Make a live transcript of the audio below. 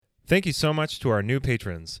Thank you so much to our new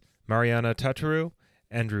patrons, Mariana Tataru,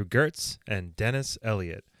 Andrew Gertz, and Dennis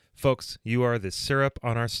Elliott. Folks, you are the syrup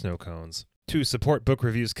on our snow cones. To support Book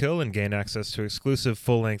Reviews Kill and gain access to exclusive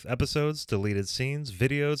full-length episodes, deleted scenes,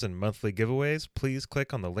 videos, and monthly giveaways, please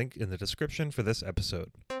click on the link in the description for this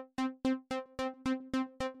episode.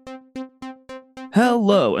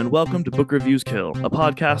 Hello, and welcome to Book Reviews Kill, a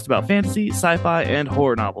podcast about fantasy, sci-fi, and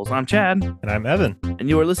horror novels. I'm Chad. And I'm Evan. And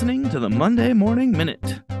you are listening to the Monday Morning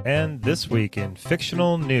Minute. And this week in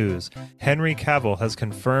fictional news, Henry Cavill has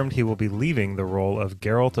confirmed he will be leaving the role of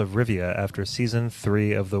Geralt of Rivia after Season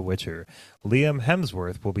 3 of The Witcher. Liam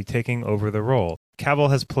Hemsworth will be taking over the role. Cavill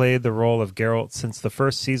has played the role of Geralt since the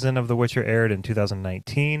first season of The Witcher aired in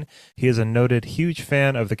 2019. He is a noted huge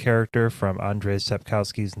fan of the character from Andrzej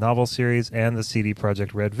Sapkowski's novel series and the CD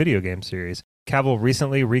Projekt Red video game series. Cavill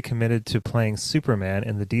recently recommitted to playing Superman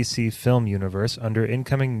in the DC film universe under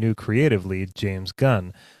incoming new creative lead James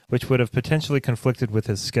Gunn, which would have potentially conflicted with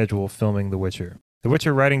his schedule filming The Witcher. The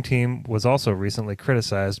Witcher writing team was also recently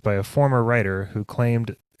criticized by a former writer who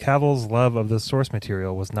claimed Cavill's love of the source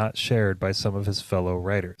material was not shared by some of his fellow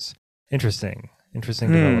writers. Interesting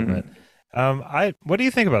development. What do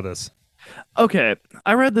you think about this? Okay,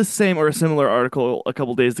 I read the same or a similar article a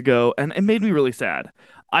couple days ago, and it made me really sad.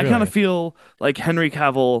 I kind of feel like Henry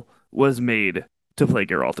Cavill was made to play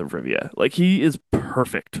Geralt of Rivia. Like, he is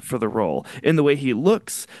perfect for the role in the way he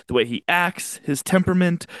looks, the way he acts, his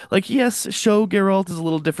temperament. Like, yes, show Geralt is a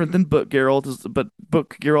little different than book Geralt, but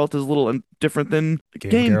book Geralt is a little different than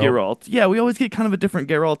game Geralt. Yeah, we always get kind of a different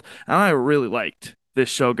Geralt, and I really liked this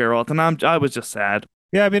show Geralt, and I was just sad.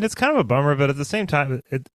 Yeah, I mean, it's kind of a bummer, but at the same time,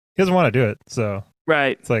 he doesn't want to do it, so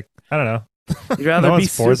right. It's like, I don't know. You'd rather be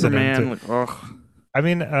Superman. Like, ugh. I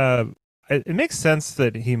mean, it makes sense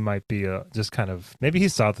that he might be just kind of, maybe he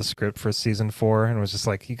saw the script for season 4 and was just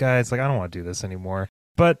like, you guys, like, I don't want to do this anymore.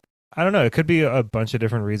 But I don't know. It could be a bunch of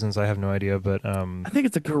different reasons. I have no idea. But I think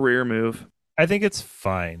it's a career move. I think it's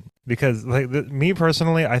fine because, like, me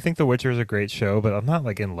personally, I think The Witcher is a great show, but I'm not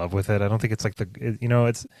like in love with it. I don't think it's like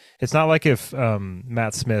it's not like if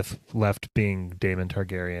Matt Smith left being Daemon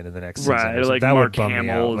Targaryen in the next season. Right, like that Mark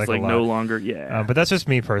Hamill is like no longer, yeah. But that's just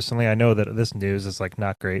me personally. I know that this news is like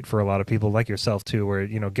not great for a lot of people, like yourself too. Where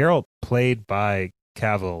Geralt played by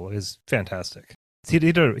Cavill is fantastic.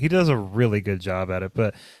 He does a really good job at it,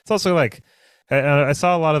 but it's also like I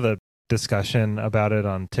saw a lot of the discussion about it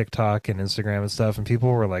on TikTok and Instagram and stuff, and people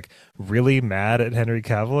were like really mad at Henry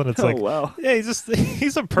Cavill, and it's wow. Yeah,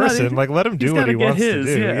 he's a person. Like, let him do what he wants to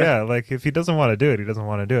do. Yeah, like if he doesn't want to do it, he doesn't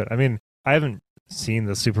want to do it. I mean, I haven't seen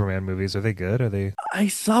the Superman movies. Are they good? Are they? I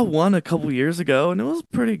saw one a couple years ago, and it was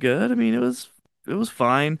pretty good. I mean, it was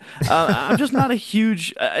fine. I'm just not a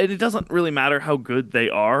huge. It doesn't really matter how good they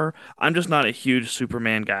are. I'm just not a huge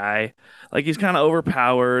Superman guy. Like, he's kind of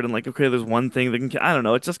overpowered, and like, okay, there's one thing that can. I don't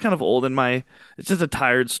know. It's just kind of old in my. It's just a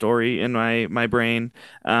tired story in my brain.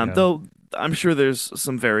 Though I'm sure there's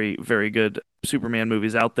some very, very good Superman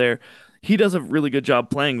movies out there. He does a really good job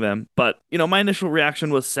playing them. But my initial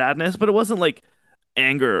reaction was sadness, but it wasn't like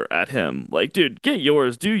anger at him. Like, dude, get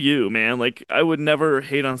yours, do you, man. Like, I would never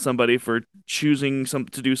hate on somebody for choosing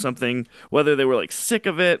to do something, whether they were like sick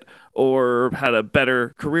of it or had a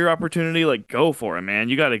better career opportunity. Like, go for it, man.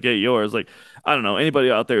 You got to get yours. Like, I don't know, anybody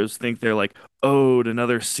out there who think they're like owed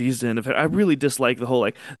another season of it. I really dislike the whole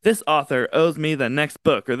like, this author owes me the next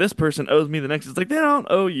book, or this person owes me the next. It's like, they don't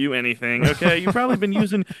owe you anything. Okay, you've probably been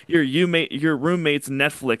using your roommate's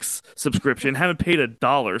Netflix subscription, haven't paid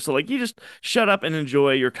 $1, so like, you just shut up and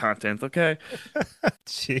enjoy your content. Okay.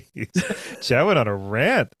 Jeez, Chad went on a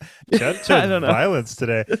rant. Chad showed violence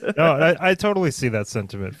today. No, I totally see that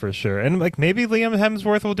sentiment for sure, and like, maybe Liam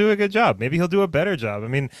Hemsworth will do a good job. Maybe he'll do a better job. I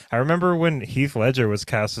mean, I remember when Heath Ledger was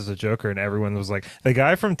cast as a Joker, and everyone was like, the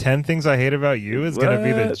guy from 10 Things I Hate About You is going to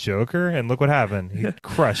be the Joker, and look what happened. He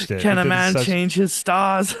crushed it. Can a man change his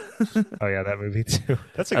stars? Oh yeah, that movie too.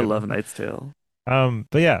 I love Knight's Tale.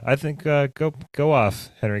 But yeah, I think go off,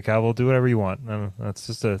 Henry Cavill. Do whatever you want. That's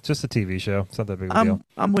just a TV show. It's not that big of a deal.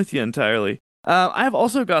 I'm with you entirely. I've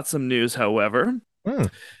also got some news, however.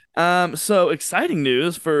 So exciting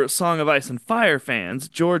news for Song of Ice and Fire fans.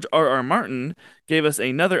 George R.R. Martin gave us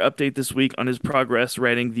another update this week on his progress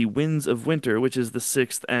writing The Winds of Winter, which is the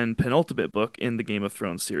 6th and penultimate book in the Game of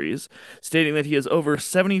Thrones series, stating that he is over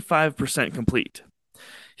 75% complete.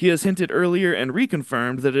 He has hinted earlier and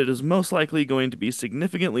reconfirmed that it is most likely going to be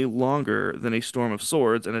significantly longer than A Storm of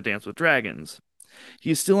Swords and A Dance with Dragons.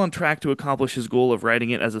 He is still on track to accomplish his goal of writing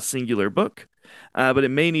it as a singular book, but it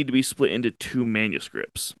may need to be split into two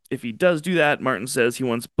manuscripts. If he does do that, Martin says he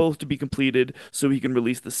wants both to be completed so he can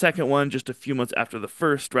release the second one just a few months after the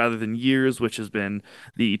first rather than years, which has been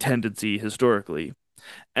the tendency historically.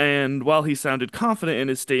 And while he sounded confident in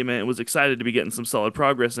his statement and was excited to be getting some solid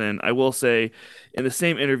progress in, I will say in the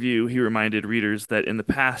same interview, he reminded readers that in the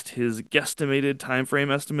past, his guesstimated time frame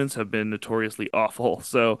estimates have been notoriously awful.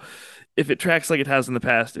 So if it tracks like it has in the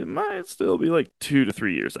past, it might still be like 2 to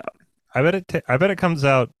 3 years out. I bet it comes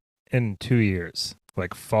out in 2 years,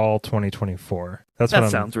 like fall 2024. That's what That I'm.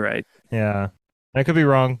 sounds right. Yeah, I could be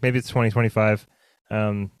wrong. Maybe it's 2025. But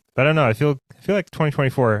I don't know. I feel like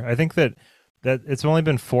 2024. I think that it's only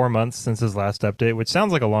been 4 months since his last update, which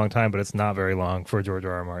sounds like a long time, but it's not very long for George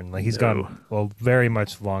R. R. Martin. Like he's No, gone a very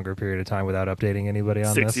much longer period of time without updating anybody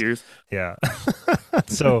on 6 years. yeah.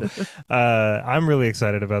 So I'm really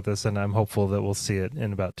excited about this, and I'm hopeful that we'll see it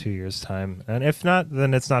in about 2 years' time. And if not,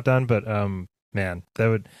 then it's not done. But man, that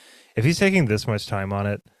would if he's taking this much time on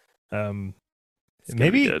it, um, It's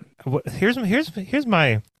gonna be maybe good. here's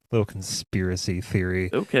my little conspiracy theory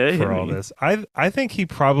Okay, for all Henry. this. I think he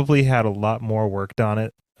probably had a lot more work done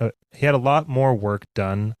it. He had a lot more work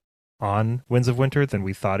done on Winds of Winter than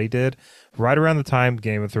we thought he did. Right around the time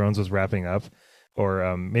Game of Thrones was wrapping up,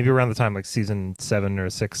 or maybe around the time like season 7 or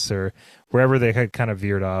 6 or wherever they had kind of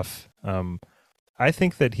veered off. I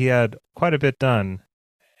think that he had quite a bit done,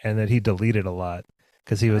 and that he deleted a lot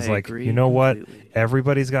because he I was like, you agree know what? completely.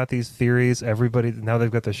 Everybody's got these theories. Everybody now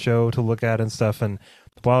they've got the show to look at and stuff. And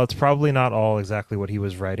while it's probably not all exactly what he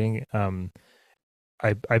was writing,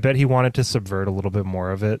 I bet he wanted to subvert a little bit more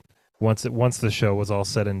of it once the show was all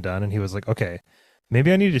said and done, and he was like, okay,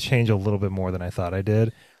 maybe I need to change a little bit more than I thought I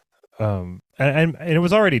did. And it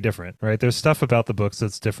was already different, right? There's stuff about the books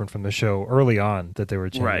that's different from the show early on that they were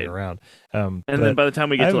changing Right. around. And then But by the time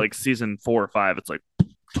we get to I like season 4 or 5, it's like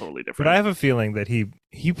totally but I different. have a feeling that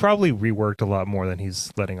he probably reworked a lot more than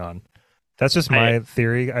he's letting on. That's just I my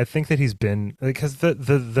theory. I think that he's been because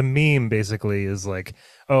the meme basically is like,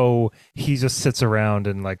 oh, he just sits around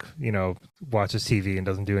and like watches TV and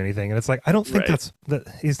doesn't do anything, and it's like I don't think right. that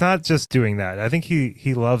he's not just doing that. I think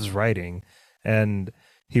he loves writing, and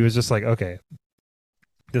he was just like, okay,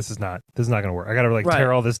 this is not gonna work. I gotta like Right.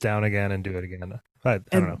 tear all this down again and do it again. I don't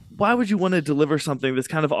And know. why would you want to deliver something that's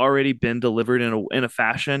kind of already been delivered in a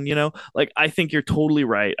fashion, you know? Like I think you're totally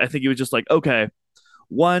right. I think he was just like, okay,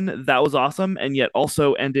 one, that was awesome, and yet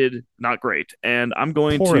also ended not great. And I'm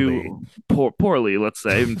going Poorly. to poorly, let's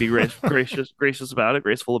say, and be gracious about it,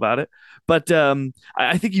 graceful about it. But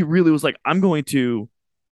I think he really was like, I'm gonna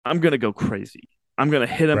go crazy. I'm gonna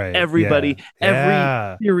hit him. Right. Yeah. Everybody, every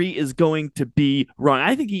Yeah. theory is going to be wrong.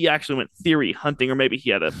 I think he actually went theory hunting, or maybe he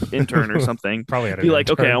had an intern or something. Probably had Be an like,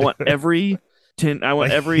 okay, I intern. want every I want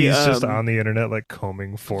Like every he's just on the internet like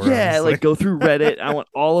combing yeah, forums. like Like go through Reddit. I want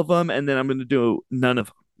all of them, and then I'm gonna do none of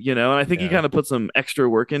them. You know, and I think he yeah. kind of put some extra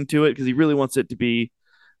work into it because he really wants it to be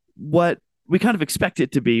what we kind of expect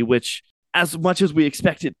it to be, which as much as we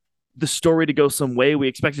expect it the story to go some way, we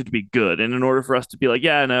expect it to be good. And in order for us to be like,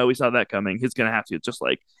 yeah, no, we saw that coming, he's gonna have to just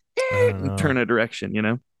like I don't and turn know. a direction, you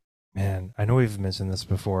know? Man, I know we've mentioned this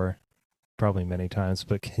before, probably many times,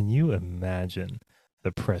 but can you imagine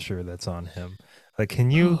the pressure that's on him? Like can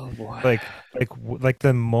you Oh boy. like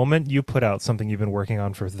the moment you put out something you've been working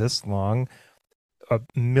on for this long,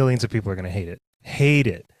 millions of people are going to hate it. Hate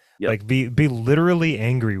it. Yep. Like be literally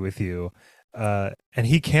angry with you. And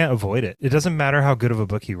he can't avoid it. It doesn't matter how good of a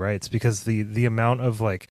book he writes because the amount of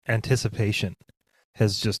like anticipation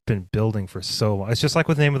has just been building for so long. It's just like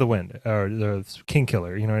with Name of the Wind or the King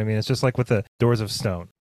Killer, you know what I mean? It's just like with the Doors of Stone.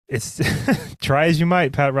 It's try as you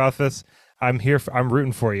might, Pat Rothfuss. I'm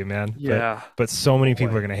rooting for you, man. Yeah. But so many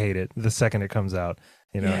people Boy. are going to hate it the second it comes out,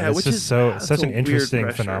 and Yeah, it's which just is so that's such a an weird interesting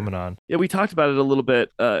pressure. phenomenon. Yeah, we talked about it a little bit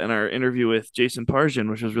in our interview with Jason Pargin,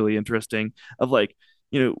 which was really interesting. Of like,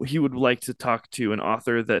 he would like to talk to an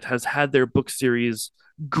author that has had their book series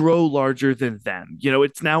grow larger than them.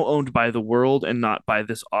 It's now owned by the world and not by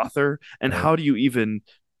this author. And Right. how do you even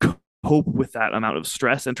cope with that amount of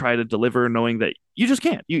stress and try to deliver, knowing that you just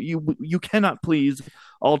can't? You cannot please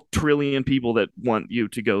all trillion people that want you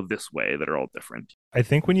to go this way that are all different. I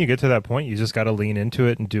think when you get to that point, you just got to lean into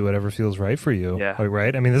it and do whatever feels right for you. Yeah. Like,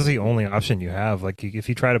 right? I mean, this is the only option you have. Like, if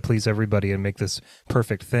you try to please everybody and make this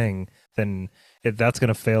perfect thing, then that's going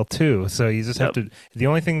to fail too. So you just have Yep. to. The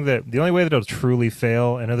only way that it'll truly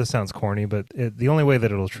fail. I know this sounds corny, but the only way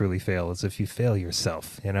that it'll truly fail is if you fail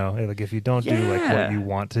yourself. Like if you don't do like what Yeah. you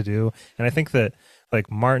want to do. And I think that like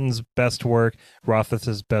Martin's best work,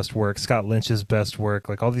 Rothfuss's best work, Scott Lynch's best work,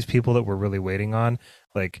 like all these people that we're really waiting on,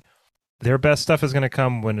 like their best stuff is going to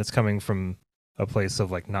come when it's coming from a place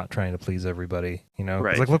of like not trying to please everybody, you know? Because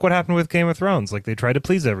Right. like look what happened with Game of Thrones. Like they tried to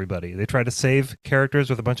please everybody. They tried to save characters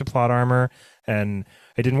with a bunch of plot armor, and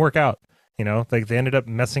it didn't work out. You know, like they ended up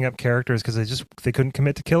messing up characters because they couldn't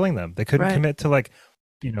commit to killing them. They couldn't Right. commit to like,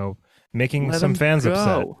 you know, making Let some him fans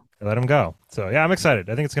upset. go. They let them go. So yeah, I'm excited.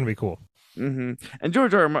 I think it's gonna be cool. And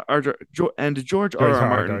George R. R. George R. Jar R. Jar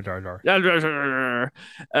Martin. Jar Jar Jar. Yeah,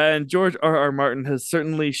 and George R. R. Martin has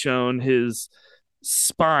certainly shown his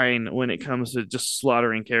spine when it comes to just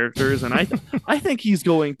slaughtering characters, and I think he's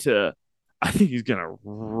going to. I think he's gonna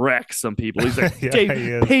wreck some people. He's like, Yeah, Dave, he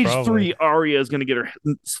is page probably. 3, Arya is gonna get her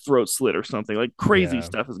throat slit or something. Like crazy Yeah.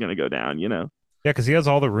 stuff is gonna go down. Yeah, because he has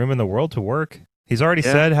all the room in the world to work. He's already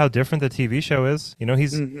Yeah. said how different the TV show is. You know,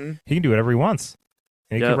 Mm-hmm. he can do whatever he wants.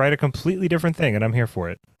 And he Yep. could write a completely different thing, and I'm here for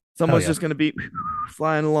it. Someone's yeah. just gonna be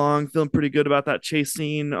flying along, feeling pretty good about that chase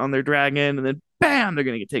scene on their dragon, and then bam, they're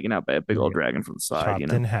gonna get taken out by a big old Yeah. dragon from the side.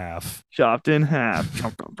 Chopped in half. Chopped in half.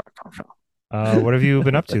 Chomp, chomp, chomp, chomp, chomp. What have you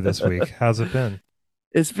been up to this week? How's it been?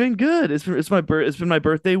 It's been good. It's been my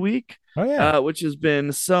birthday week, Oh yeah. which has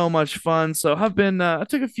been so much fun. So I've been I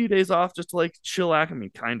took a few days off just to like chillax. I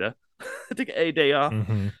mean, kinda. I took a day off.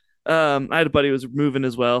 Mm-hmm. I had a buddy who was moving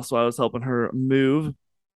as well, so I was helping her move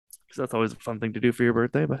because that's always a fun thing to do for your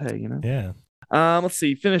birthday. But hey, Yeah. Let's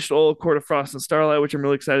see. Finished old Court of Frost and Starlight, which I'm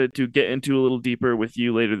really excited to get into a little deeper with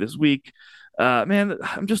you later this week. Man,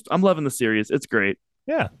 I'm loving the series. It's great.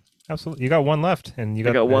 Yeah. Absolutely. You got one left, and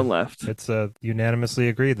I got one left. It's unanimously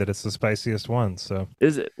agreed that it's the spiciest one. So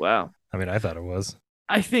Is it? Wow. I mean, I thought it was.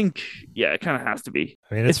 I think, yeah, it kind of has to be.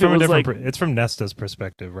 I mean, it's If it from a was different. like- It's from Nesta's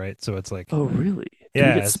perspective, right? So it's like, Oh, really? Can Yeah, we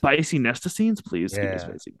get it's- spicy Nesta scenes, please? Give me Yeah.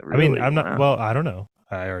 spicy. I mean, Really? I'm not. Wow. Well, I don't know.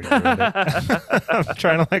 I already read it. I'm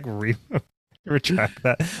trying to like retract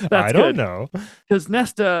that. I don't good. know. Because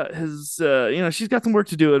Nesta has, she's got some work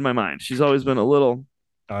to do in my mind. She's always been a little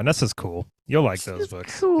Nessa's cool. You'll like those she's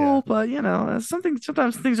books. cool, but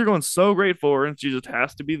sometimes things are going so great for her, and she just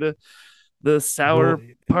has to be the sour Well,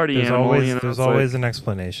 party There's animal. always It's there's like, always an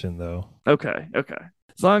explanation though. okay.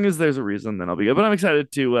 As long as there's a reason, then I'll be good. But I'm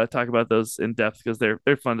excited to talk about those in depth because they're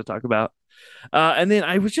fun to talk about. And then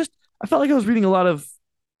I felt like I was reading a lot of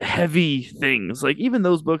heavy things. Like even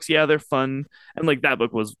those books, yeah, they're fun, and like that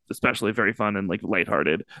book was especially very fun and like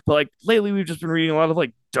lighthearted. But like lately, we've just been reading a lot of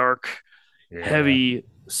like dark, Yeah. heavy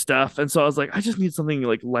stuff, and so I was like, I just need something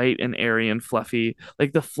like light and airy and fluffy,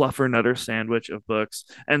 like the fluffer nutter sandwich of books.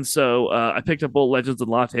 And so I picked up old Legends and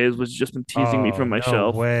Lattes, which has just been teasing me from my no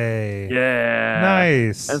shelf. way. Yeah.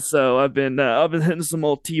 Nice. And so I've been hitting some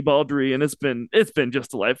old T-Baldry, and it's been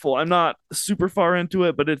just delightful. I'm not super far into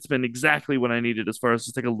it, but it's been exactly what I needed as far as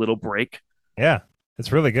just like a little break. Yeah.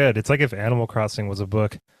 It's really good. It's like if Animal Crossing was a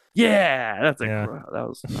book. Yeah, Yeah. that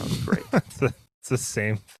was great. It's the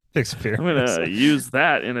same experience. I'm gonna use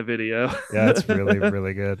that in a video. Yeah, it's really,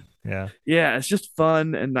 really good. Yeah. Yeah, it's just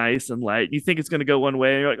fun and nice and light. You think it's gonna go one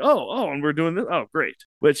way, and you're like, oh, and we're doing this. Oh, great.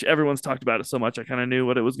 Which everyone's talked about it so much, I kind of knew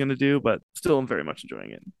what it was gonna do, but still, I'm very much enjoying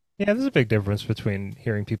it. Yeah, there's a big difference between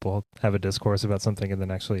hearing people have a discourse about something and then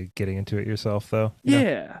actually getting into it yourself, though. You know?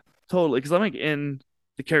 Yeah, totally. Because I'm like in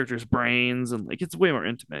the characters' brains, and like it's way more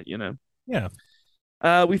intimate, Yeah.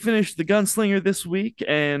 We finished The Gunslinger this week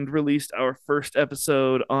and released our first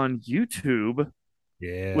episode on YouTube,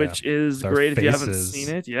 Yeah. which is With our great if you haven't faces. seen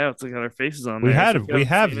it. Yeah, it's like got our faces on We there. had So if you we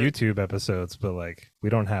haven't have seen it- YouTube episodes, but like we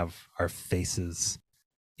don't have our faces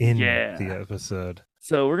in Yeah. the episode.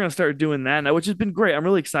 So we're gonna start doing that now, which has been great. I'm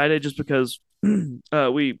really excited just because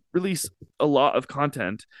we release a lot of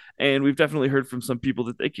content, and we've definitely heard from some people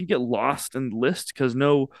that they can get lost in the list because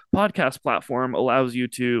no podcast platform allows you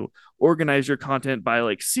to organize your content by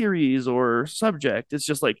like series or subject. It's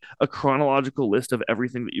just like a chronological list of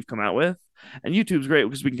everything that you've come out with. And YouTube's great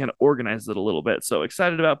because we can kind of organize it a little bit. So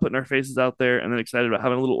excited about putting our faces out there, and then excited about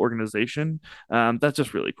having a little organization. That's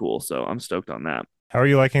just really cool. So I'm stoked on that. How are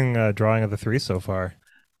you liking Drawing of the Three so far?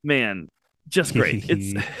 Man, just great.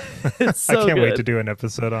 It's so I can't good. wait to do an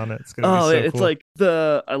episode on it. It's gonna be so it's cool. like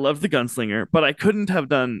I love the Gunslinger, but I couldn't have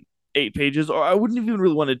done 8 pages, or I wouldn't have even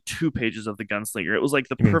really wanted 2 pages of the Gunslinger. It was like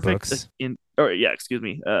the You mean perfect books? excuse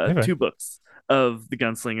me, Okay. 2 books of the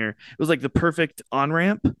Gunslinger. It was like the perfect on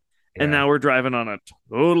ramp, Yeah. and now we're driving on a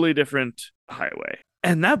totally different highway.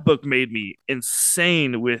 And that book made me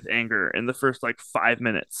insane with anger in the first like 5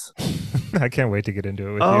 minutes. I can't wait to get into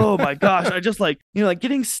it with Oh you. my gosh. I just like, like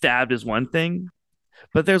getting stabbed is one thing,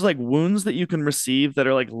 but there's like wounds that you can receive that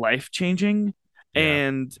are like life changing. Yeah.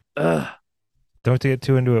 And Don't get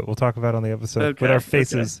too into it. We'll talk about it on the episode with Okay, our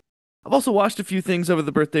faces. I've also watched a few things over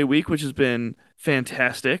the birthday week, which has been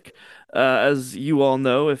fantastic. As you all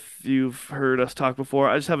know, if you've heard us talk before,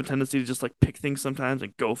 I just have a tendency to just like pick things sometimes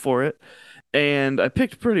and go for it. And I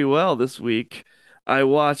picked pretty well this week. I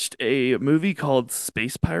watched a movie called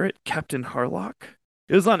Space Pirate Captain Harlock.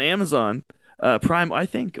 It was on Amazon Prime, I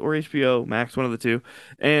think, or HBO Max, one of the two.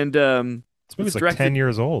 And This it's movie's like 10 directed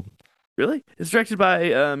years old. Really? It's directed by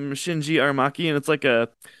Shinji Aramaki, and it's like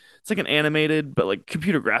an animated, but like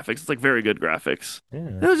computer graphics. It's like very good graphics.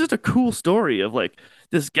 Yeah. It was just a cool story of like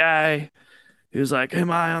this guy who's like,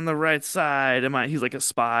 "Am I on the right side? Am I?" He's like a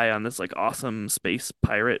spy on this like awesome space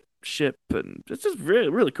pirate ship, and it's just really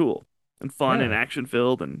really cool and fun and Yeah. action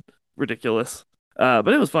filled and ridiculous. But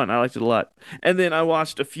it was fun. I liked it a lot. And then I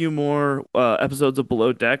watched a few more episodes of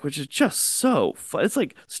Below Deck, which is just so fun. It's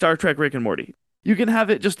like Star Trek Rick and Morty. You can have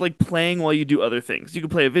it just like playing while you do other things. You can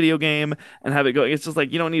play a video game and have it going. It's just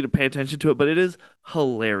like you don't need to pay attention to it, but it is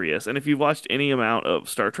hilarious. And if you've watched any amount of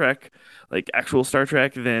Star Trek, like actual Star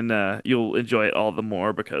Trek, then you'll enjoy it all the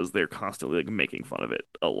more because they're constantly like making fun of it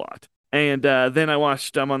a lot. And then I'm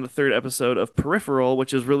on the third episode of Peripheral,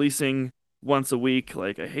 which is releasing once a week.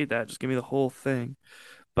 Like I hate that. Just give me the whole thing. I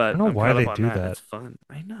But don't know I'm why caught they up on do that. that. It's fun.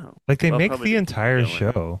 I know. Like they Well, make probably the to keep me entire going.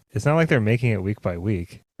 show. It's not like they're making it week by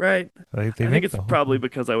week. Right. Like they I think make it's the whole probably thing.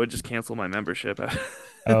 because I would just cancel my membership.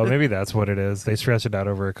 Oh, maybe that's what it is. They stretch it out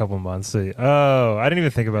over a couple months. Oh, I didn't even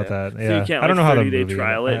think about Yeah. that. So you Yeah. can't I don't like know how the 30-day movie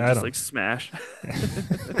trial it and I just don't. like smash.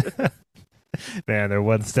 Man, they're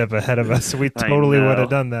one step ahead of us. We I totally would have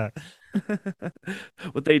know. done that.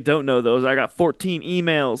 What they don't know though is I got 14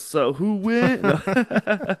 emails. So who win? No.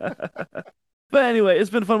 But anyway, it's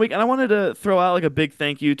been a fun week, and I wanted to throw out like a big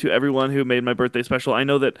thank you to everyone who made my birthday special. I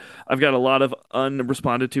know that I've got a lot of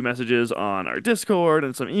unresponded to messages on our Discord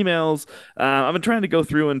and some emails. I've been trying to go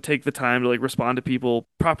through and take the time to like respond to people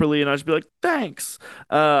properly, and I just be like, thanks.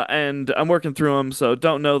 And I'm working through them, so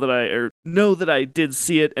don't know that I or know that I did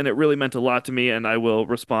see it, and it really meant a lot to me, and I will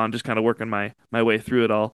respond, just kind of working my way through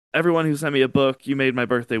it all. Everyone who sent me a book, you made my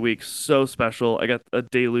birthday week so special. I got a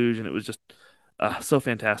deluge, and it was just so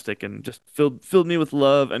fantastic and just filled me with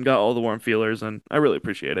love and got all the warm feelers, and I really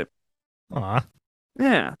appreciate it. Aw.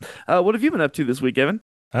 Yeah. What have you been up to this week, Evan?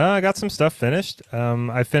 I got some stuff finished.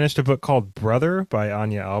 I finished a book called Brother by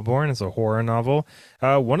Anya Alborn. It's a horror novel.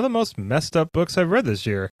 One of the most messed up books I've read this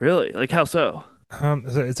year. Really? Like how so? So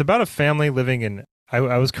it's about a family living in.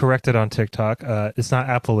 I was corrected on TikTok. It's not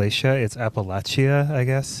Appalachia. It's Appalachia. I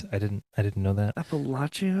guess I didn't know that.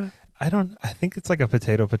 Appalachia? I don't. I think it's like a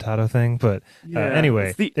potato thing. But Yeah.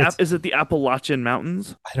 anyway, it's. Is it the Appalachian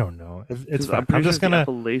Mountains? I don't know. It's Because fine. I'm pretty sure it's the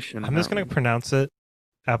Appalachian I'm just gonna Mountains. pronounce it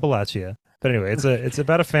Appalachia. But anyway, it's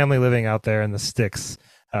about a family living out there in the sticks,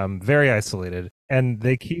 very isolated, and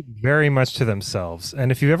they keep very much to themselves.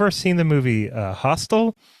 And if you've ever seen the movie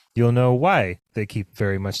Hostel, you'll know why they keep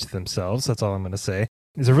very much to themselves. That's all I'm going to say.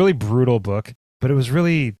 It's a really brutal book, but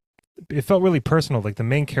it felt really personal. Like the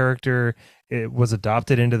main character, it was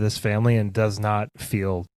adopted into this family and does not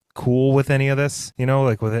feel cool with any of this,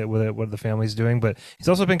 like what the family's doing. But he's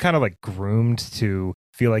also been kind of like groomed to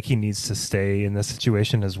feel like he needs to stay in this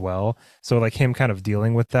situation as well. So like him kind of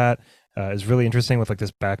dealing with that is really interesting with like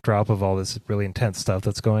this backdrop of all this really intense stuff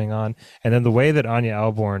that's going on. And then the way that Anya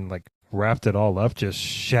Alborn like wrapped it all up just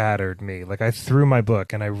shattered me. Like I threw my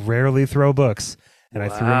book, and I rarely throw books, and Wow.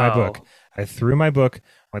 I threw my book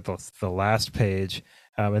like the last page.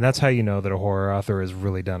 And that's how you know that a horror author has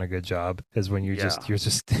really done a good job, is when Yeah. you're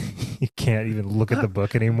just you can't even look at the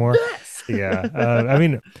book anymore. Yes. Yeah. I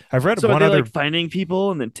mean, I've read So are one they other. like finding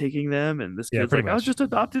people and then taking them, and this Yeah, kid's pretty like, I was much. just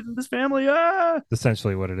adopted in this family. Ah.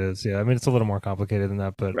 Essentially what it is. Yeah. I mean, it's a little more complicated than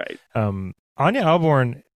that, but Right. Anya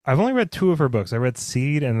Alborn, I've only read two of her books. I read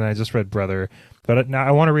Seed and then I just read Brother, but now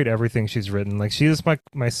I want to read everything she's written. Like she is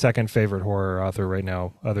my second favorite horror author right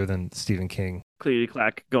now, other than Stephen King. Clearly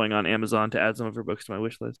clack going on Amazon to add some of her books to my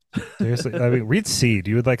wish list. Seriously, I mean, read Seed.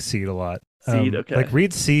 You would like Seed a lot. Seed, okay. Like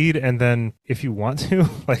read Seed, and then if you want to,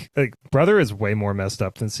 like Brother is way more messed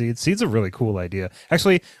up than Seed. Seed's a really cool idea.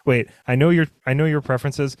 Actually, wait, I know your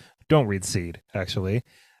preferences. Don't read Seed. Actually,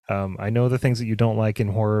 I know the things that you don't like in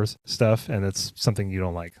horror stuff, and it's something you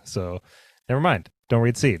don't like. So, never mind. Don't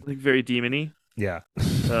read Seed. Like very demony. Yeah.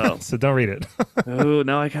 Oh. So don't read it. Oh,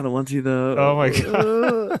 now I kind of want to Oh my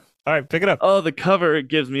though. god. All right, pick it up. Oh, the cover, it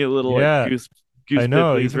gives me a little Yeah, like I goose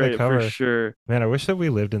know. pimples, Even the right? For cover. sure. Man, I wish that we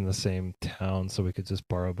lived in the same town so we could just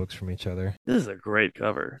borrow books from each other. This is a great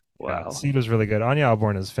cover. Yeah, Wow. Seed was really good. Anya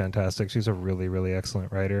Alborn is fantastic. She's a really, really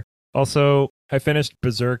excellent writer. Also, I finished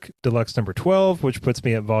Berserk Deluxe number 12, which puts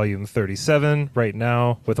me at volume 37 right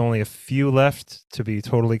now, with only a few left to be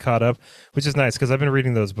totally caught up, which is nice because I've been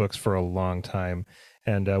reading those books for a long time.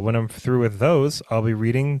 And when I'm through with those, I'll be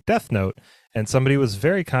reading Death Note. And somebody was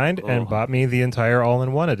very kind and Oh, bought me the entire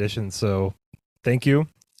all-in-one edition. So thank you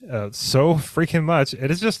so freaking much. It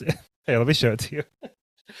is just hey, let me show it to you.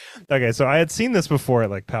 Okay, so I had seen this before at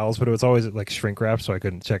like Pals, but it was always like shrink wrapped, so I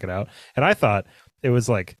couldn't check it out. And I thought it was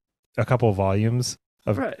like a couple volumes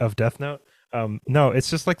right. of Death Note. No, it's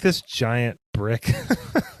just like this giant brick.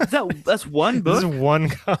 That's one This is book? one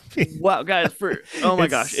copy. Wow, guys, oh my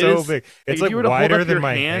It's gosh, it so is big. like It's if like you were to hold wider up than your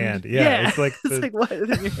my hand, hand. Yeah, it's like it's the like wider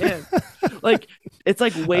than your hand. Like it's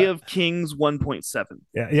like Way of Kings 1.7.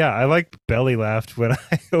 yeah. I like belly laughed when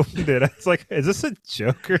I opened it. I was like, "Is this a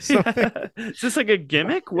joke or something?" Yeah. Is this like a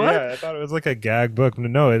gimmick? What? Yeah, I thought it was like a gag book.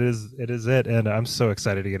 No, it is. It is it, and I'm so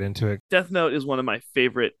excited to get into it. Death Note is one of my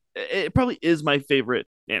favorite. It probably is my favorite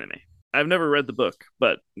anime. I've never read the book,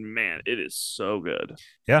 but man, it is so good.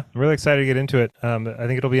 Yeah, I'm really excited to get into it. I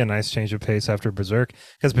think it'll be a nice change of pace after Berserk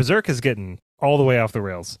because Berserk is getting all the way off the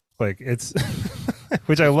rails. Like it's,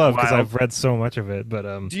 which I love because Wild. I've read so much of it. But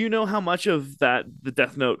Do you know how much of that the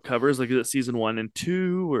Death Note covers? Like, is it season 1 and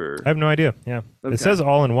 2 I or have no idea. Yeah, it okay, says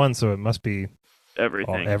all in one, so it must be all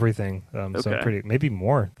everything? everything. So I'm Okay, pretty maybe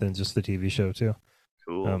more than just the TV show too.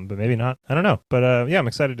 cool. But maybe not. I don't know. But yeah, I'm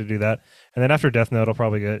excited to do that. And then after Death Note, I'll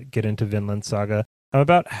probably get into Vinland Saga. I'm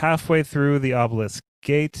about halfway through The Obelisk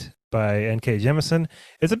Gate by N.K. Jemisin.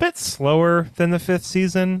 It's a bit slower than the fifth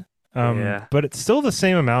season, Yeah. but it's still the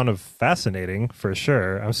same amount of fascinating for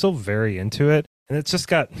sure. I'm still very into it. And it's just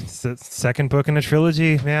got it's the second book in a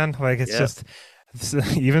trilogy, man. Like it's Yeah. just it's,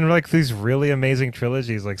 even like these really amazing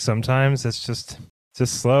trilogies, like sometimes it's just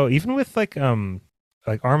slow. Even with like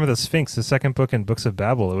Arm of the Sphinx, the second book in Books of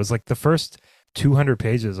Babel. It was like the first 200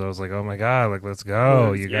 pages. I was like, oh my God, like let's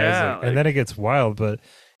go, you guys. Yeah, Like, and then it gets wild. But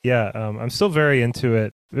yeah, I'm still very into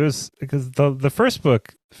it. It was because the first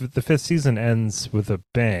book, the fifth season ends with a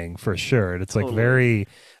bang for sure. And it's like totally. very,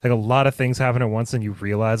 like a lot of things happen at once and you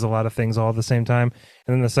realize a lot of things all at the same time.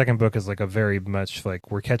 And then the second book is like a very much like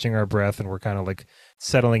we're catching our breath and we're kind of like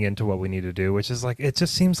settling into what we need to do, which is like it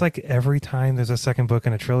just seems like every time there's a second book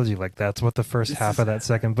in a trilogy, like that's what the first This half is of that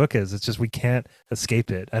second book is. It's just we can't escape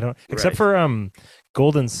it. I don't except right. for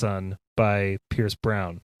Golden Sun by Pierce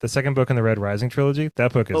Brown. The second book in the Red Rising trilogy,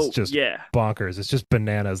 that book is Oh just yeah, bonkers. It's just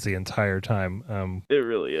bananas the entire time. it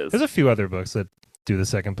really There's is. a few other books that do the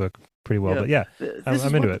second book pretty well, Yeah. but yeah, This is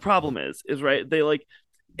I'm into what the it. problem is right? They like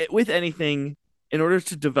with anything, in order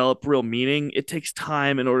to develop real meaning, it takes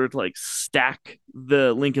time in order to like stack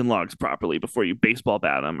the Lincoln Logs properly before you baseball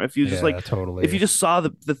bat them. If you just Yeah, like, if you totally. just saw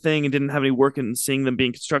the thing and didn't have any work in seeing them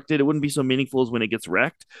being constructed, it wouldn't be so meaningful as when it gets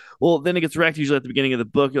wrecked. Well, then it gets wrecked usually at the beginning of the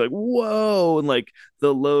book. You're like, whoa, and like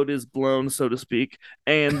the load is blown, so to speak.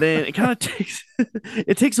 And then it kind of takes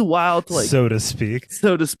it takes a while to like, So to speak.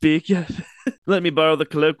 so to speak. Yeah, let me borrow the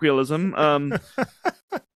colloquialism.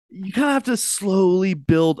 You kind of have to slowly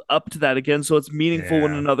build up to that again so it's meaningful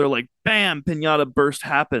when Yeah. another like bam pinata burst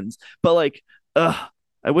happens. But like,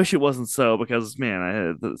 I wish it wasn't so because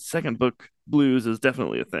man, the second book blues is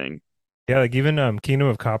definitely a thing. Yeah, like even Kingdom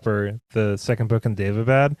of Copper, the second book in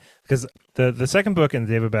Daevabad, because the second book in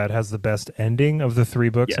Daevabad has the best ending of the three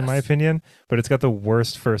books in my Yes. opinion, but it's got the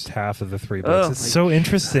worst first half of the three books. Oh It's my so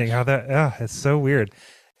interesting gosh. how that it's so weird.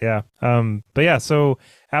 Yeah. But yeah, so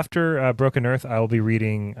after Broken Earth, I will be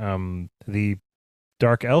reading the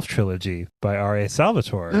Dark Elf trilogy by R.A.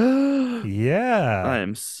 Salvatore. I Yeah.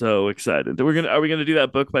 am so excited. Are we gonna do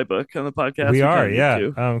that book by book on the podcast? We We are, kind of need yeah.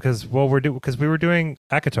 to. Because because we were doing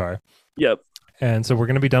Akatar. Yep. And so we're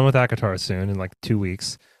going to be done with Akatar soon in like 2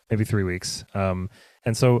 weeks, maybe 3 weeks. And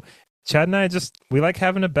so Chad and I we like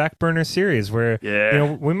having a back burner series where,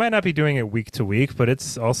 Yeah. we might not be doing it week to week, but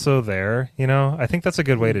it's also there, I think that's a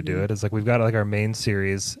good way to do Mhm. it. Is like we've got like our main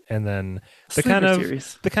series and then the kind Sleeper of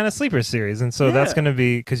series. the kind of sleeper series. And so that's Yeah. going to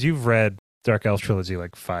be because you've read Dark Elf trilogy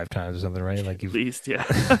like 5 times or something, right? Like At you've least, yeah.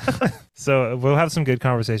 so we'll have some good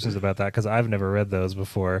conversations about that because I've never read those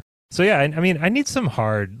before. So yeah, I mean, I need some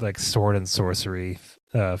hard like sword and sorcery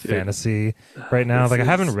Dude, fantasy right now. this Like I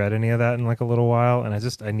haven't is read any of that in like a little while, and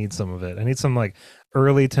I need some of it. I need some like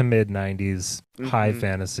early to mid '90s high mhm.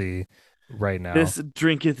 fantasy right now. This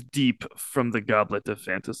drinketh deep from the goblet of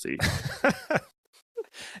fantasy.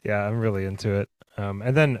 Yeah, I'm really into it.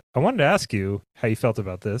 And then I wanted to ask you how you felt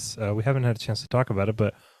about this. We haven't had a chance to talk about it,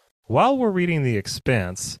 but while we're reading The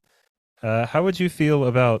Expanse, how would you feel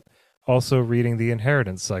about also reading The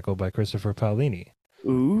Inheritance Cycle by Christopher Paolini?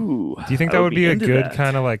 Ooh, Do you think I that would would be be a into good that.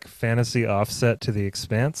 kind of like fantasy offset to The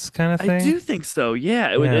Expanse kind of I thing? do think so.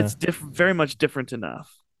 Yeah, Yeah, it's very much different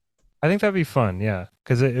enough. I think that'd be fun. Yeah,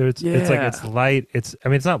 because it's like Yeah, it's light. It's I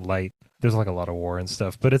mean it's not light. there's like a lot of war and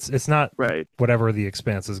stuff, but it's not Right. whatever the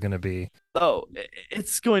Expanse is going to be. Oh,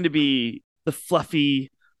 it's going to be the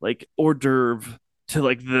fluffy like hors d'oeuvre to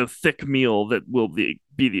like the thick meal that will be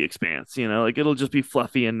the Expanse. Like it'll just be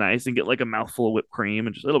fluffy and nice and get like a mouthful of whipped cream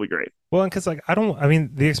and just it'll be great. Well, and because like I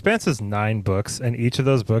mean, the Expanse is 9 books, and each of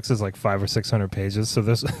those books is like 500 or 600 pages. So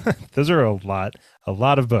those those are a lot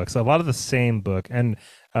of books, a lot of the same book. And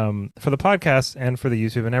for the podcast and for the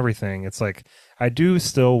YouTube and everything, it's like I do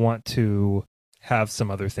still want to have some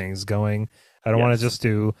other things going. I don't want to Yes. just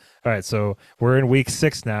do, all right, so we're in week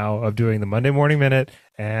 6 now of doing the Monday Morning Minute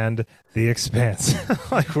and the Expanse.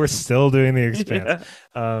 Like we're still doing the Expanse.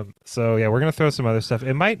 Yeah. So yeah, we're gonna throw some other stuff.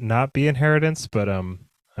 It might not be Inheritance, but I don't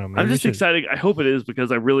know, I'm maybe we just should. excited. I hope it is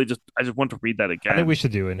because I just want to read that I think again. we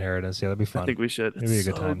should do Inheritance. Yeah, that'd be I fun. think we should. It'd It's be a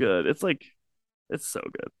good so time. good. It's so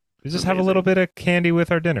good. We It's just have a little amazing. bit of candy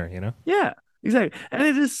with our dinner. Yeah, exactly. And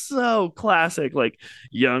it is so classic. Like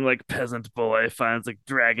young, like peasant boy finds like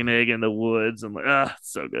dragon egg in the woods and like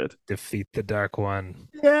it's so good. Defeat the Dark One.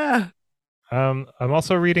 Yeah. I'm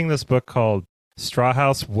also reading this book called Straw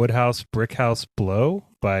House, Wood House, Brick House, Blow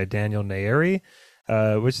by Daniel Nayeri,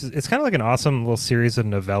 which is it's kind of like an awesome little series of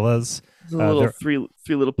novellas. It's a little They're three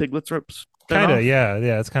little piglets rips spin kind of, off. yeah.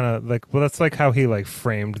 It's kind of like, well, that's like how he like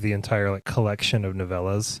framed the entire like collection of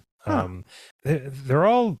novellas. Huh. They're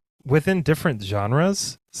all within different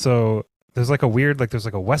genres. So there's like a weird, like there's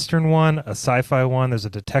like a Western one, a sci-fi one, there's a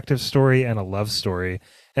detective story, and a love story.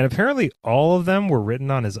 And apparently all of them were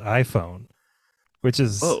written on his iPhone, which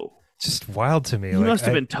is Whoa. just wild to me. He Like must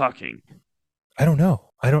have been talking. I don't know.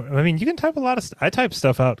 I mean, you can type a lot of. I type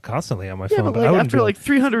stuff out constantly on my Yeah, phone, but but I like wouldn't be after like, like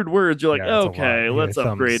 300 words, you're like, yeah, it's a lot. okay, Yeah, let's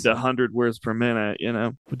upgrade thumbs. to 100 words per minute.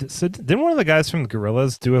 So didn't one of the guys from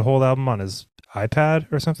Gorillaz do a whole album on his iPad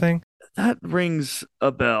or something? That rings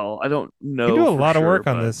a bell. I don't You can know do a for lot of sure, work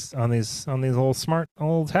on but this, on these old smart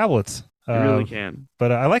old tablets. you really can.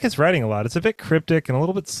 But I like his writing a lot. It's a bit cryptic and a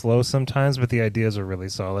little bit slow sometimes, but the ideas are really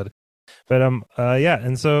solid. But yeah,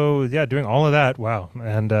 and so yeah, doing all of that, wow,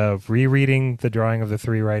 and rereading The Drawing of the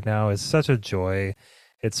Three right now is such a joy.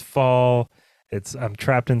 It's fall. I'm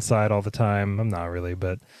trapped inside all the time. I'm not really,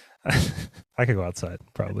 but I could go outside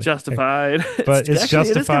probably. Justified. But it's actually it is kind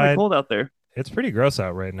of justified. cold out there. It's pretty gross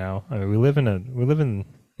out right now. I mean, we live in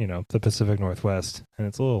the Pacific Northwest, and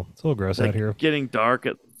it's a little gross It's out like here. getting dark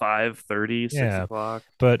at 5:30, 6 Yeah. o'clock.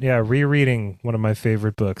 But yeah, rereading one of my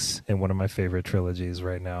favorite books in one of my favorite trilogies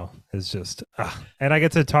right now is just and I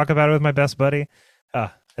get to talk about it with my best buddy.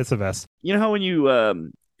 It's the best. You know how when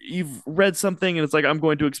you've read something and it's like I'm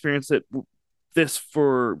going to experience this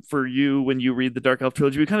for you when you read the Dark Elf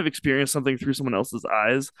trilogy, we kind of experience something through someone else's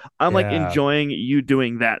eyes. I'm like Yeah. enjoying you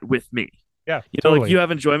doing that with me. Yeah, Like totally. you have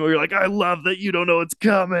enjoyment where you're like, I love that you don't know it's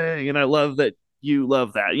coming, and I love that you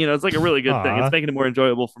love that. It's like a really good thing. Aw. It's making it more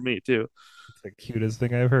enjoyable for me too. It's the cutest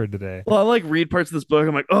thing I've heard today. Well, I like read parts of this book.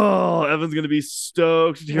 I'm like, oh, Evan's gonna be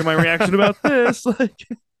stoked to hear my reaction about this. Like,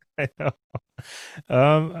 I know.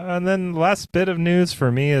 And then last bit of news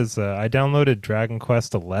for me is I downloaded Dragon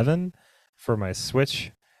Quest 11 for my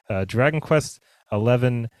Switch. Dragon Quest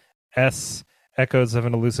 11 S Echoes of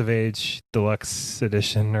an Elusive Age Deluxe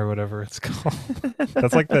Edition or whatever it's called.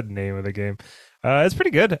 That's like the name of the game. It's pretty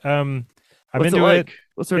good. I'm what's it into like? it.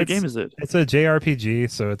 What sort of It's- game is it? It's a JRPG,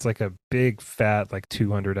 so it's like a big fat like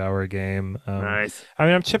 200-hour game. Nice. I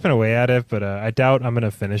mean, I'm chipping away at it, but I doubt I'm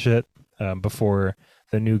gonna finish it before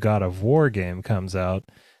the new God of War game comes out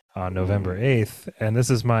on November 8th. And this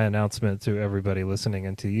is my announcement to everybody listening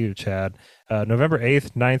and to you, Chad. November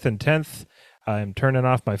 8th, 9th, and 10th, I'm turning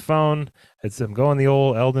off my phone. I'm going the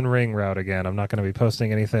old Elden Ring route again. I'm not going to be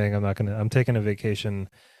posting anything. I'm taking a vacation.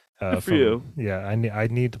 Good for you. Yeah, I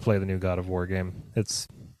need to play the new God of War game.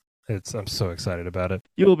 I'm so excited about it.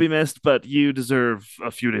 You will be missed, but you deserve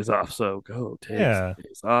a few days off. So go take Yeah. some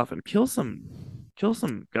days off and kill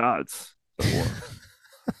some gods. Before.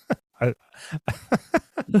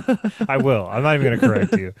 I will. I'm not even going to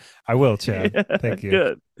correct you. I will, Chad. Yeah, Thank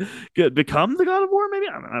you. Good. Become the God of War, maybe.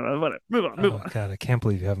 I don't know. Whatever. Move on. Oh God, I can't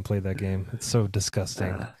believe you haven't played that game. It's so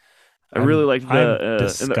disgusting. I really liked I'm in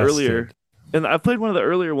the earlier, disgusted. and I played one of the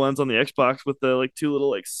earlier ones on the Xbox with the like two little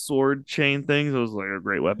like sword chain things. It was like a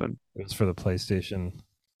great weapon. It was for the PlayStation.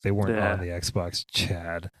 They weren't Yeah. on the Xbox,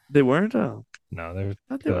 Chad. They weren't. Oh, No, they're I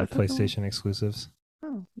thought they were. PlayStation exclusives.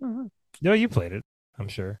 Oh, no. No, you played it. I'm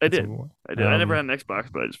sure. I It's a- did. I did. I never had an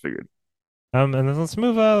Xbox, but I just figured. And then let's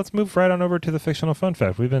move right on over to the fictional fun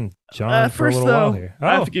fact. We've been jawing for a First, little while though, here.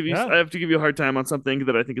 I have Oh, to give you. yeah. I have to give you a hard time on something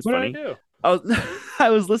that I think is What funny. did I do? I was I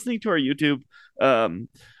was listening to our YouTube,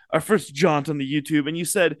 our first jaunt on the YouTube, and you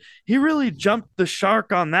said he really jumped the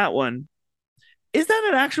shark on that one. Is that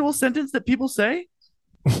an actual sentence that people say?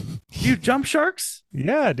 You jump sharks?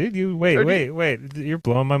 Yeah, dude. You wait, Or do wait, wait. You're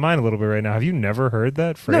blowing my mind a little bit right now. Have you never heard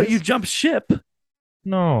that no, you phrase? jump ship.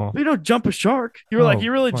 No. You don't jump a shark. You were like, Oh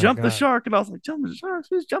you really my jumped the god. shark, and I was like, jumping sharks?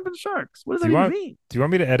 Who's jumping sharks? What does Do that you even want mean? do you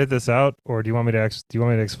want me to edit this out, or do you want me to do you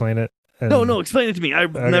want me to explain it? No, And no, explain it to me.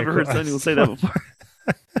 I've okay, never cool. heard anyone say that before.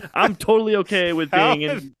 I'm totally okay with How? being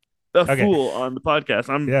a Okay. fool on the podcast.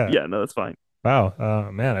 Yeah. Yeah, no, that's fine.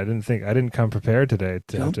 Wow. Man, I didn't come prepared today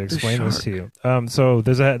to have to Jump the explain this to shark. you. So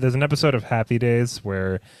there's an episode of Happy Days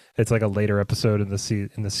where it's like a later episode in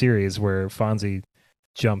the series where Fonzie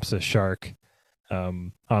jumps a shark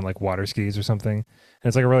on like water skis or something. And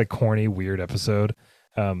it's like a really corny, weird episode.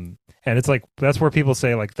 And it's like that's where people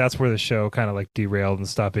say like that's where the show kind of like derailed and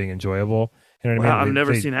stopped being enjoyable. You know what Wow, I I've mean?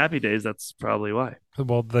 never seen Happy Days. That's probably why.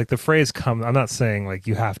 Well, like the phrase comes. I'm not saying like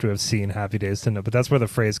you have to have seen Happy Days to know, but that's where the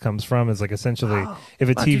phrase comes from. Is like essentially Oh, if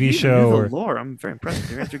a wow, dude, TV you even knew show the or lore. I'm very impressed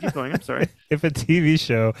with your answer. Keep going. I'm sorry. if a TV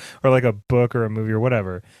show or like a book or a movie or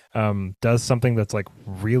whatever does something that's like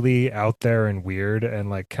really out there and weird and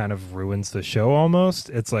like kind of ruins the show almost,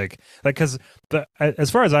 it's like because the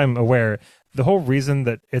as far as I'm aware, the whole reason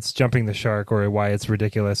that it's jumping the shark or why it's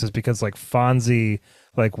ridiculous is because like Fonzie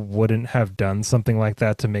like wouldn't have done something like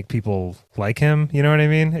that to make people like him. You know what I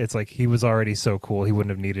mean? It's like he was already so cool, he wouldn't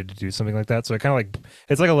have needed to do something like that. So it kind of like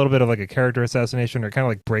it's like a little bit of like a character assassination, or kind of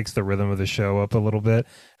like breaks the rhythm of the show up a little bit.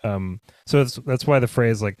 So that's why the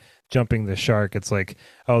phrase like jumping the shark. It's like,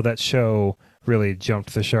 oh, that show really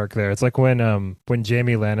jumped the shark there. It's like when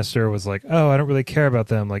Jamie Lannister was like, oh, I don't really care about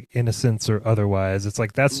them, like innocence or otherwise. It's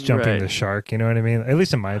like that's jumping Right. the shark. You know what I mean? At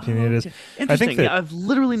least in my opinion, it is. Okay. I think Interesting. that Yeah, I've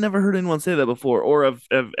literally never heard anyone say that before, or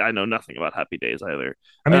I know nothing about Happy Days either.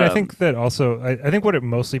 I mean, I Um, think that also, I think what it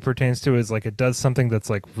mostly pertains to is like it does something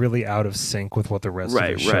that's like really out of sync with what the rest of the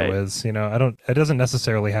right, show right. is. You know, it doesn't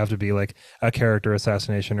necessarily have to be like a character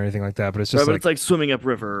assassination or anything like that, but it's Right, just but like, it's like swimming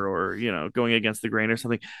upriver or, going against the grain or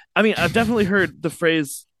something. I mean, I've definitely heard the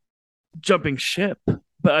phrase jumping ship,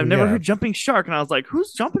 but I've never yeah. heard jumping shark. And I was like,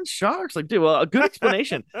 who's jumping sharks? Like, dude, well, a good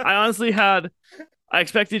explanation. I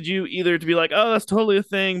expected you either to be like, oh, that's totally a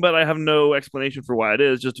thing, but I have no explanation for why it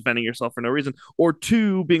is, just defending yourself for no reason. Or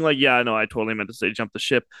two, being like, yeah, no, I totally meant to say jump the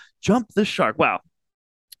ship, jump the shark. Wow.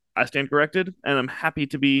 I stand corrected, and I'm happy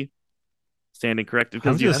to be standing corrected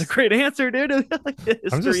I'm because you had a just, great answer, dude. Like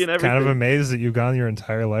I'm history just and kind of everything. amazed that you've gone your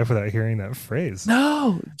entire life without hearing that phrase.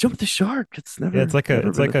 No, jump the shark. It's Yeah, never been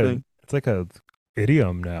a thing. it's like a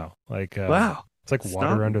idiom now. Like, Wow. it's like It's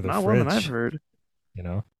water under the not one that I've fridge, heard. you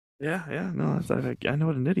know? Yeah, yeah, no, I know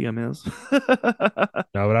what an idiom is. No,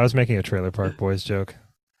 but I was making a Trailer Park Boys joke,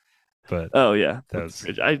 but Oh yeah, that with the was,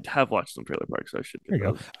 fridge. I have watched some Trailer Park, so I should there get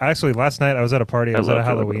you go. those. Actually, last night I was at a party. I I was at a love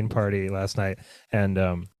Trailer Halloween Park. party last night, and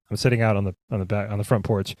I'm sitting out on the front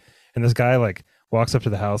porch, and this guy like walks up to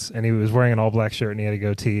the house, and he was wearing an all black shirt, and he had a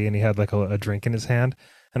goatee, and he had like a drink in his hand,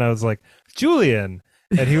 and I was like, Julian,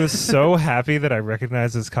 and he was so happy that I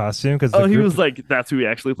recognized his costume because the Oh, he group, was like, that's who he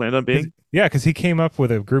actually planned on being. yeah, because he came up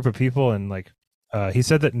with a group of people, and like he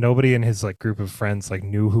said that nobody in his like group of friends like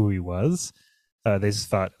knew who he was. They just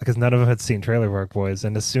thought because none of them had seen Trailer Park Boys,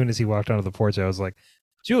 and as soon as he walked onto the porch, I was like,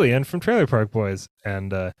 Julian from Trailer Park Boys,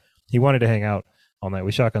 and he wanted to hang out all night.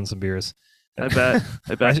 We shotgunned some beers. I bet.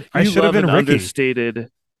 I bet. I You should have love been an Ricky. understated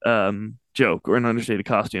joke or an understated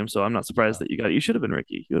costume, so I'm not surprised that you got it. You should have been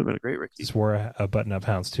Ricky. You would have been a great Ricky. Just wore a button-up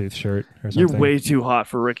houndstooth shirt or You're something. way too hot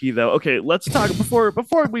for Ricky, though. Okay, let's talk before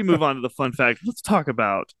we move on to the fun fact. Let's talk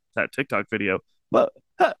about that TikTok video. But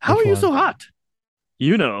how Which are you one? so hot?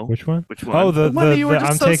 You know Which one? which one? Oh, The one that you were I'm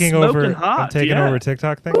just so taking smoking over. I'm hot. taking Yeah. over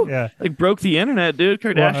TikTok thing. Woo. Yeah. Like broke the internet, dude.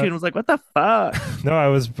 Kardashian Well, was like, "What the fuck?" no, I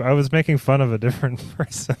was making fun of a different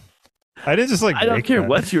person. I didn't just like. I don't make care that.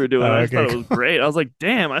 what you were doing. I just Okay, thought it was great. I was like,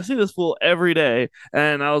 "Damn!" I see this fool every day,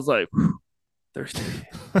 and I was like, whew, "Thirsty."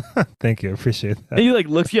 thank you. I appreciate And that. you like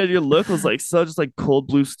looked at your look was like so just like cold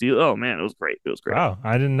blue steel. Oh man, it was great. It was great. Wow,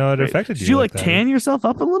 I didn't know it Great. affected Did you you like like that. tan yourself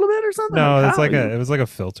up a little bit or something? No, Like it's how? like it was like a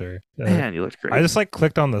filter. Man, you looked great. I just like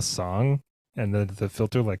clicked on the song, and the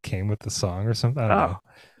filter like came with the song or something. I don't know, Oh,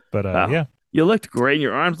 but wow. yeah. You looked great. And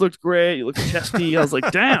your arms looked great. You looked chesty. I was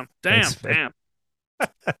like, damn, damn, Thanks, man.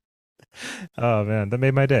 damn. Oh man, that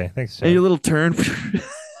made my day. Thanks, And your Chad. little turn.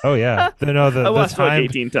 Oh yeah, I the watched it like time.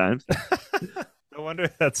 18 times. No wonder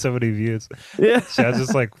it had so many views. Yeah. Chad's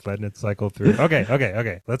just like letting it cycle through. Okay.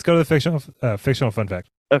 Let's go to the fictional fun fact.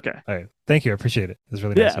 Okay. All right, thank you. I appreciate it. It's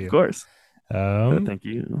really nice Yeah, of of you. course. Um, Thank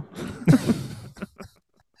you.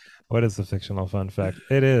 what is the fictional fun fact?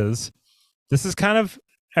 It is. This is kind of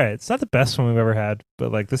all right. It's not the best one we've ever had,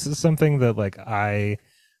 but like this is something that like I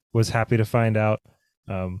was happy to find out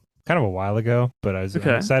kind of a while ago, but I'm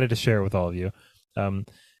Okay. excited to share it with all of you. Um,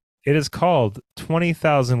 It is called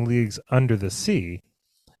 20,000 Leagues Under the Sea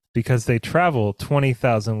because they travel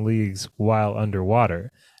 20,000 leagues while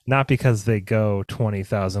underwater, not because they go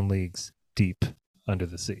 20,000 leagues deep under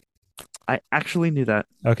the sea. I actually knew that.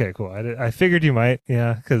 Okay, cool. I figured you might,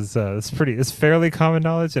 yeah, because it's fairly common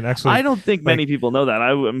knowledge, and actually, I don't think like, many people know that.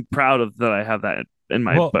 I'm proud of that. I have that in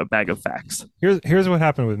my Well- bag of facts. here's what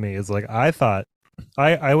happened with me is like I thought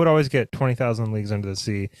I would always get 20,000 Leagues Under the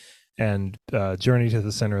Sea and Journey to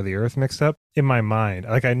the Center of the Earth mixed up in my mind.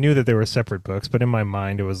 Like I knew that they were separate books, but in my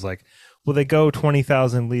mind it was like, well, they go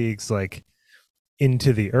 20,000 leagues like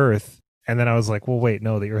into the Earth, and then I was like, well, wait,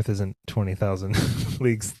 no, the Earth isn't 20,000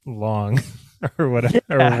 leagues long. Or whatever,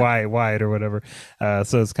 Yeah. or wide or whatever.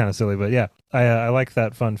 So it's kind of silly, but yeah, I like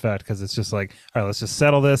that fun fact because it's just like, all right, let's just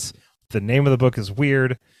settle this. The name of the book is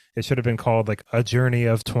weird. It should have been called like A Journey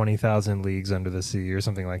of 20,000 Leagues Under the Sea or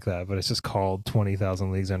something like that, but it's just called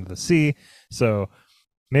 20,000 Leagues Under the Sea. So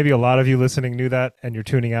maybe a lot of you listening knew that and you're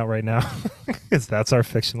tuning out right now because that's our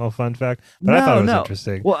fictional fun fact. But I thought it was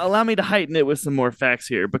interesting. Well, allow me to heighten it with some more facts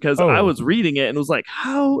here because Oh. I was reading it and was like,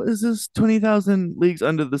 how is this 20,000 leagues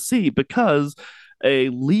under the sea? Because a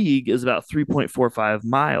league is about 3.45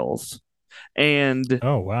 miles. And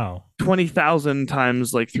Oh, wow. 20,000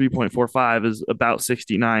 times like 3.45 is about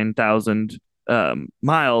 69,000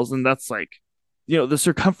 miles. And that's like, the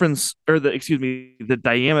circumference or the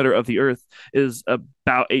diameter of the earth is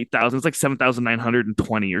about 8,000. It's like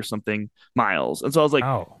 7,920 or something miles. And so I was like,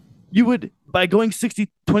 Wow. you would, by going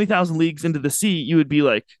 20,000 leagues into the sea, you would be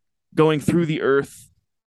like going through the earth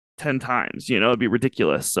 10 times, it'd be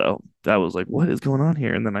ridiculous. So that was like, what is going on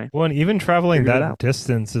here? And then Well, and even traveling figured it that out.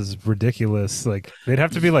 distance is ridiculous. Like they'd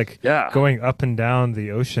have to be like yeah. going up and down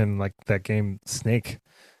the ocean like that game Snake.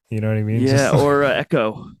 You know what I mean? Yeah. Just- Or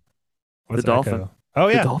Echo. What's the dolphin. Echo? Oh,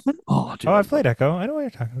 The yeah. dolphin? Oh, dude. Oh, I've played Echo. I know what you're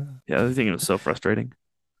talking about. Yeah, I think it was so frustrating.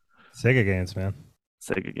 Sega games, man.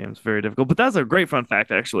 Sega games, very difficult. But that's a great fun fact,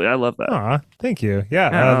 actually. I love that. Aw, thank you. Yeah,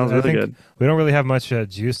 Yeah, that was I really think good. we don't really have much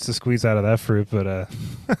juice to squeeze out of that fruit, but I'm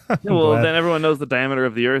Yeah, well, glad. then everyone knows the diameter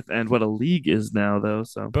of the earth and what a league is now, though.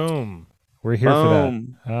 So Boom. We're here for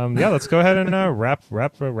that. boom. Yeah, let's go ahead and wrap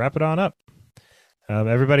it on up.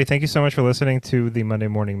 Everybody, thank you so much for listening to the Monday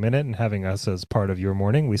Morning Minute and having us as part of your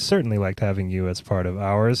morning. We certainly liked having you as part of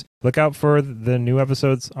ours. Look out for the new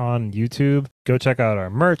episodes on YouTube. Go check out our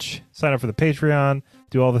merch, sign up for the Patreon,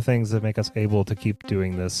 do all the things that make us able to keep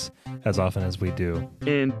doing this as often as we do.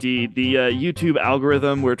 Indeed, the YouTube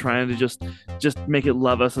algorithm, we're trying to just make it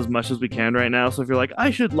love us as much as we can right now. So if you're like,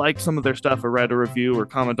 I should like some of their stuff or write a review or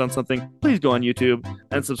comment on something, please go on YouTube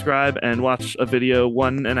and subscribe and watch a video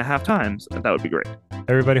 1.5 times. That would be great.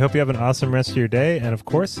 Everybody, hope you have an awesome rest of your day, and of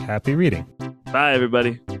course, happy reading. Bye,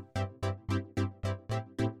 everybody.